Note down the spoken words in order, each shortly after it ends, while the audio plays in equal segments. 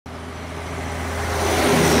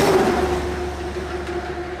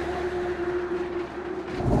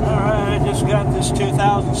This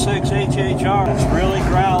 2006 HHR is really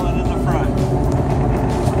growling in the front.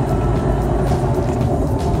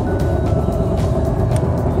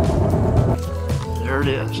 There it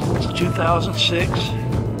is. It's 2006.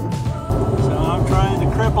 So I'm trying to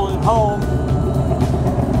cripple it home.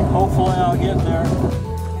 Hopefully I'll get there.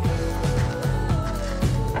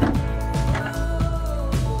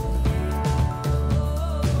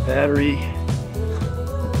 Battery,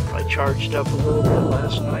 I charged up a little bit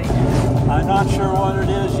last night. I'm not sure what it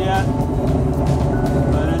is yet,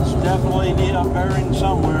 but it's definitely need a bearing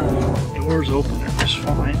somewhere. Doors open just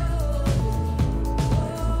fine.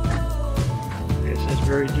 This is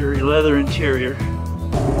very dirty leather interior.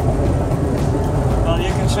 Well,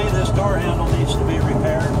 you can see this door handle needs to be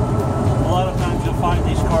repaired. A lot of times you'll find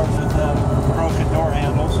these cars with broken door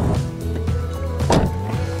handles.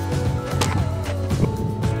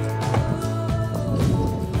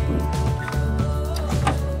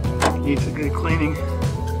 Needs a good cleaning.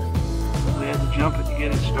 We had to jump it to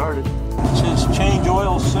get it started. It says change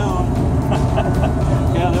oil soon.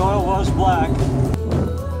 Yeah, the oil was black.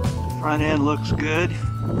 Front end looks good.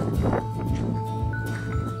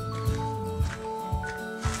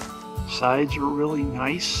 Sides are really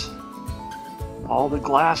nice. All the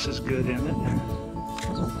glass is good in it.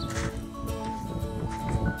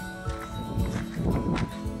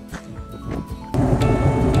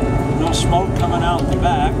 No smoke coming out the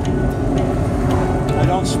back. I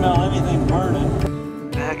don't smell anything burning.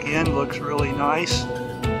 Back end looks really nice.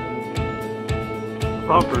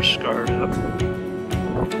 Bumper's scarred up.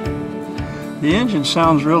 The engine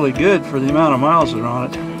sounds really good for the amount of miles that are on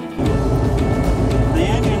it. The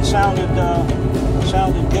engine sounded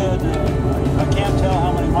good. I can't tell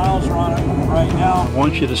how many miles are on it right now. I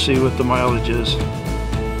want you to see what the mileage is.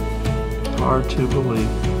 Hard to believe.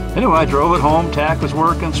 Anyway, I drove it home, tach was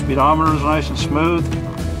working, speedometer was nice and smooth.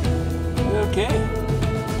 Okay,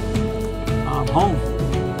 I'm home.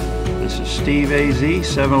 This is Steve AZ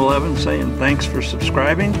 711 saying thanks for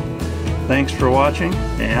subscribing, thanks for watching,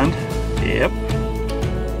 and yep,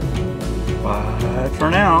 bye for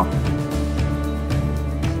now.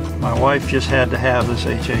 My wife just had to have this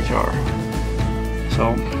HHR,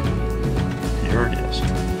 so here it is.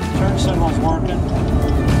 Turn signal's working.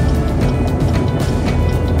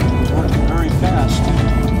 Very fast.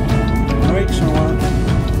 Brakes are working.